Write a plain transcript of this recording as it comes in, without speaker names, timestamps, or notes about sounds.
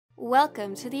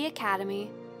Welcome to the Academy,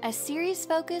 a series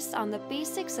focused on the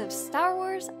basics of Star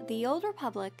Wars: The Old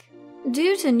Republic.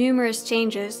 Due to numerous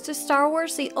changes to Star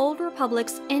Wars: The Old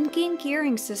Republic's endgame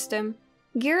gearing system,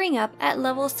 gearing up at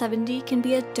level 70 can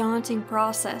be a daunting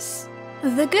process.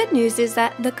 The good news is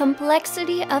that the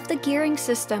complexity of the gearing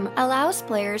system allows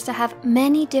players to have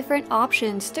many different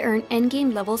options to earn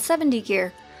endgame level 70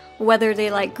 gear, whether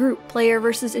they like group player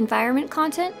versus environment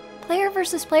content, player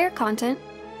versus player content,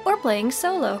 or playing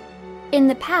solo. In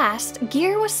the past,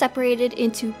 gear was separated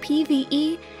into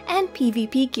PvE and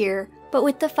PvP gear, but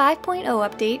with the 5.0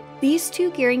 update, these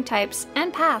two gearing types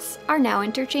and paths are now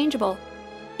interchangeable.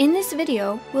 In this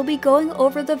video, we'll be going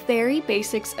over the very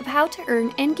basics of how to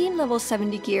earn endgame level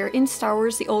 70 gear in Star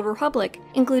Wars: The Old Republic,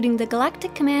 including the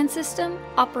Galactic Command System,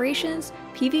 operations,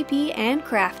 PvP, and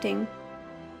crafting.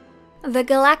 The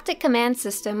Galactic Command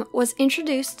System was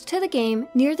introduced to the game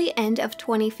near the end of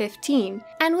 2015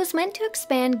 and was meant to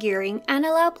expand gearing and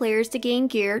allow players to gain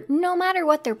gear no matter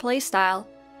what their playstyle.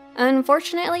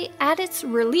 Unfortunately, at its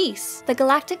release, the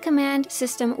Galactic Command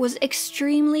System was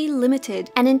extremely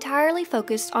limited and entirely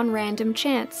focused on random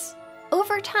chance.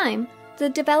 Over time, the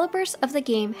developers of the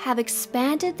game have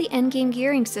expanded the endgame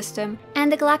gearing system,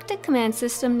 and the Galactic Command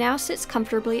System now sits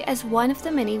comfortably as one of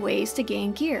the many ways to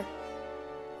gain gear.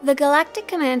 The Galactic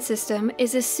Command System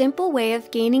is a simple way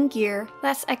of gaining gear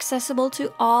that's accessible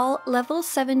to all level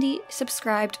 70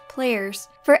 subscribed players.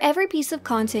 For every piece of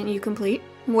content you complete,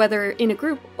 whether in a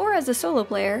group or as a solo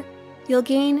player, you'll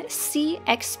gain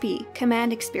CXP,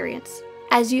 Command Experience.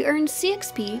 As you earn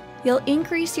CXP, you'll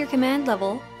increase your command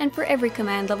level, and for every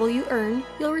command level you earn,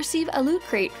 you'll receive a loot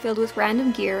crate filled with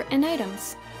random gear and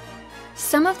items.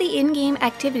 Some of the in-game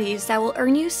activities that will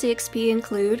earn you CXP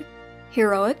include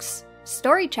heroics,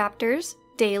 story chapters,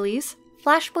 dailies,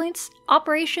 flashpoints,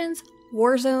 operations,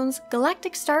 war zones,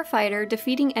 galactic starfighter,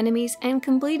 defeating enemies, and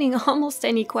completing almost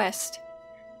any quest.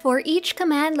 For each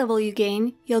command level you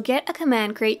gain, you'll get a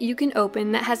command crate you can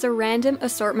open that has a random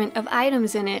assortment of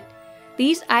items in it.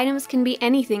 These items can be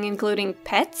anything including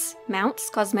pets, mounts,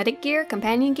 cosmetic gear,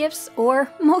 companion gifts,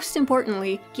 or, most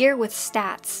importantly, gear with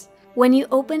stats. When you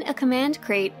open a command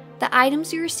crate, the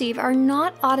items you receive are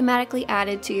not automatically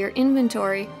added to your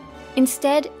inventory.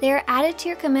 Instead, they are added to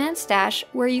your command stash,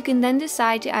 where you can then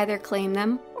decide to either claim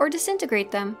them or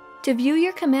disintegrate them. To view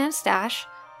your command stash,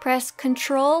 press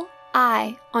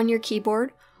Ctrl-I on your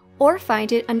keyboard, or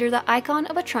find it under the icon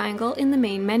of a triangle in the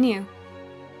main menu.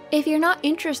 If you're not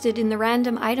interested in the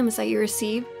random items that you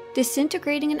receive,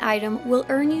 disintegrating an item will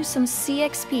earn you some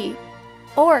CXP,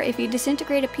 or if you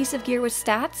disintegrate a piece of gear with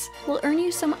stats, will earn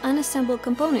you some unassembled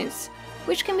components,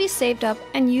 which can be saved up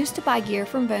and used to buy gear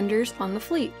from vendors on the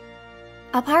fleet.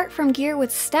 Apart from gear with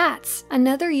stats,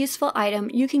 another useful item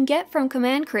you can get from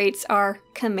command crates are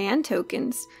command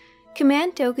tokens.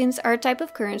 Command tokens are a type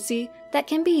of currency that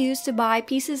can be used to buy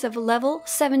pieces of level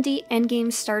 70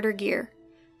 endgame starter gear.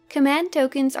 Command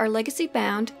tokens are legacy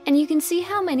bound, and you can see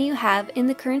how many you have in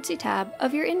the currency tab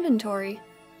of your inventory.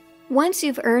 Once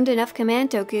you've earned enough command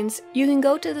tokens, you can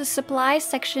go to the supplies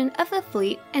section of the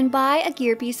fleet and buy a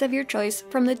gear piece of your choice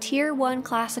from the Tier 1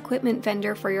 class equipment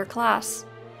vendor for your class.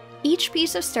 Each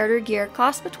piece of starter gear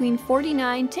costs between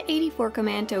 49 to 84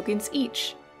 command tokens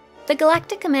each. The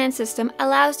Galactic Command System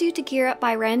allows you to gear up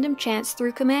by random chance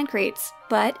through command crates,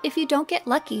 but if you don't get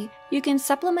lucky, you can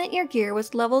supplement your gear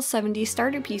with level 70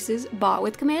 starter pieces bought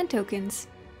with command tokens.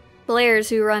 Players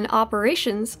who run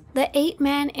operations, the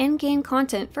 8-man endgame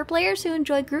content for players who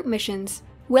enjoy group missions,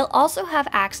 will also have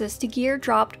access to gear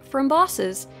dropped from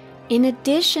bosses, in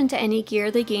addition to any gear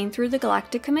they gain through the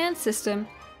Galactic Command System.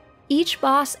 Each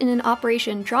boss in an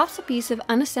operation drops a piece of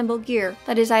unassembled gear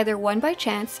that is either won by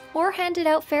chance or handed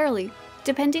out fairly,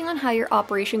 depending on how your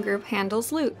operation group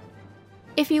handles loot.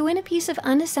 If you win a piece of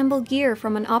unassembled gear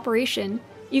from an operation,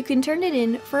 you can turn it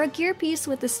in for a gear piece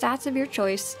with the stats of your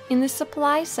choice in the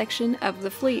supplies section of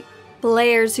the fleet.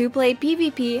 Players who play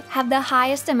PvP have the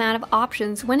highest amount of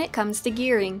options when it comes to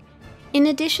gearing. In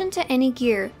addition to any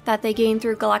gear that they gain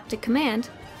through Galactic Command,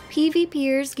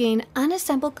 PvPers gain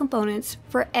unassembled components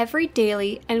for every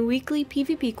daily and weekly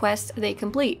PvP quest they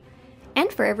complete, and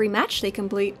for every match they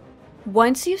complete.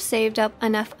 Once you've saved up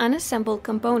enough unassembled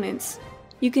components,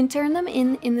 you can turn them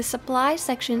in the supply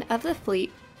section of the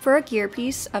fleet for a gear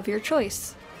piece of your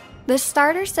choice. The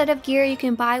starter set of gear you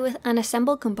can buy with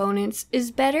unassembled components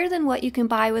is better than what you can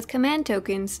buy with command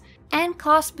tokens, and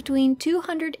costs between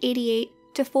 288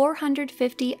 to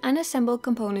 450 unassembled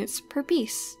components per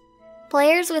piece.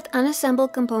 Players with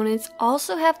unassembled components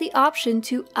also have the option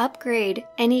to upgrade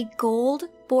any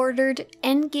gold-bordered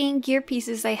endgame gear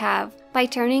pieces they have by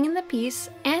turning in the piece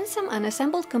and some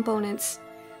unassembled components.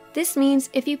 This means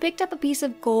if you picked up a piece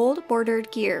of gold bordered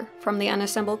gear from the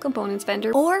unassembled components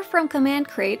vendor, or from command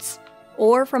crates,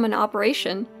 or from an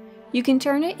operation, you can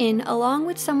turn it in along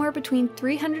with somewhere between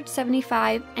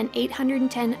 375 and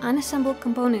 810 unassembled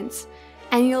components,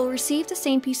 and you'll receive the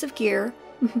same piece of gear,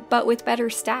 but with better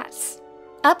stats.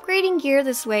 Upgrading gear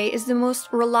this way is the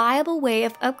most reliable way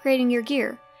of upgrading your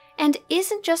gear, and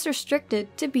isn't just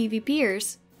restricted to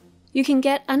PvPers. You can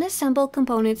get unassembled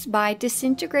components by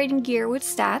disintegrating gear with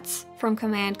stats from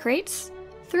command crates,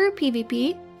 through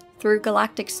PvP, through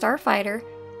Galactic Starfighter,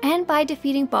 and by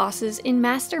defeating bosses in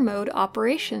Master Mode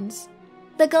operations.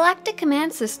 The Galactic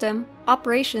Command System,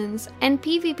 operations, and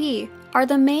PvP are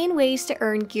the main ways to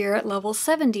earn gear at level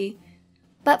 70,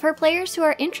 but for players who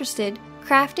are interested,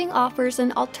 crafting offers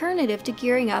an alternative to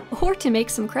gearing up or to make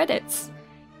some credits.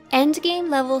 Endgame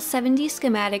level 70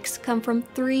 schematics come from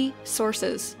 3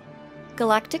 sources: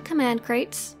 Galactic Command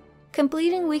Crates,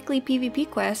 completing weekly PvP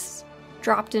quests,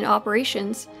 dropped in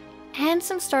operations, and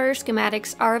some starter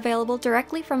schematics are available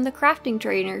directly from the crafting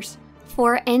trainers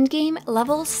for endgame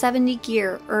level 70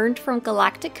 gear earned from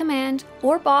Galactic Command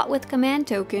or bought with command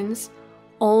tokens.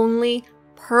 Only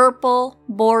purple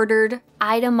bordered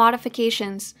item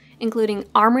modifications, including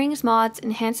armorings, mods,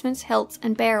 enhancements, hilts,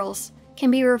 and barrels,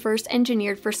 can be reverse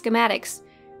engineered for schematics.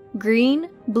 Green,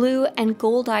 blue, and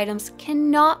gold items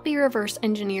cannot be reverse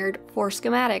engineered for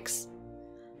schematics.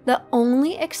 The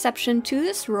only exception to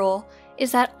this rule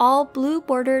is that all blue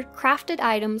bordered crafted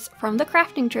items from the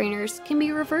crafting trainers can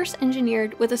be reverse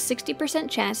engineered with a 60%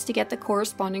 chance to get the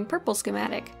corresponding purple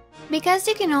schematic. Because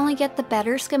you can only get the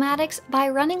better schematics by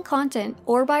running content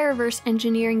or by reverse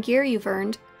engineering gear you've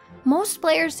earned, most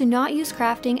players do not use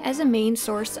crafting as a main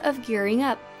source of gearing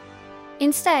up.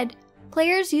 Instead,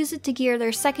 players use it to gear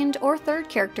their second or third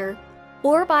character,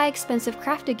 or buy expensive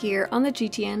crafted gear on the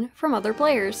GTN from other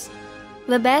players.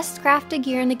 The best crafted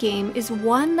gear in the game is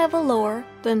 1 level lower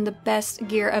than the best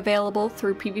gear available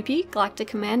through PvP, Galactic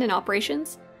Command, and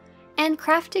operations, and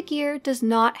crafted gear does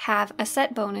not have a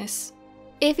set bonus.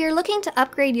 If you're looking to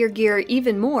upgrade your gear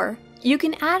even more, you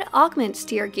can add augments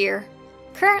to your gear.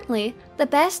 Currently, the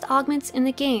best augments in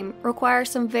the game require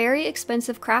some very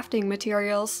expensive crafting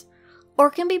materials, or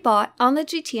can be bought on the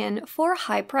GTN for a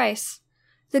high price.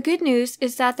 The good news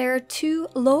is that there are 2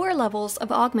 lower levels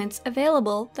of augments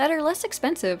available that are less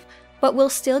expensive, but will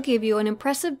still give you an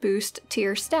impressive boost to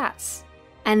your stats.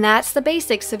 And that's the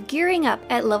basics of gearing up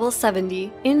at level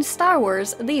 70 in Star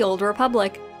Wars: The Old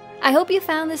Republic. I hope you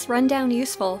found this rundown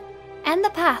useful, and the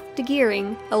path to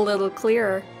gearing a little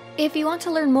clearer. If you want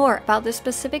to learn more about the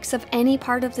specifics of any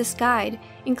part of this guide,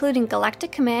 including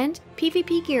Galactic Command,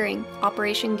 PvP gearing,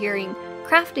 Operation gearing,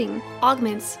 crafting,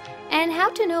 augments, and how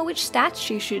to know which stats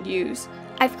you should use,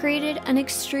 I've created an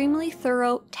extremely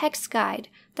thorough text guide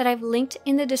that I've linked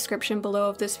in the description below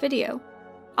of this video.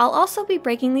 I'll also be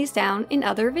breaking these down in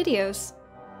other videos.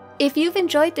 If you've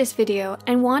enjoyed this video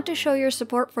and want to show your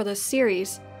support for this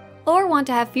series, or want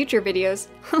to have future videos,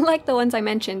 like the ones I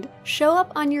mentioned, show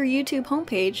up on your YouTube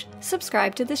homepage,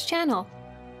 subscribe to this channel.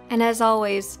 And as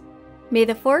always, may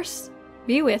the Force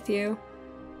be with you.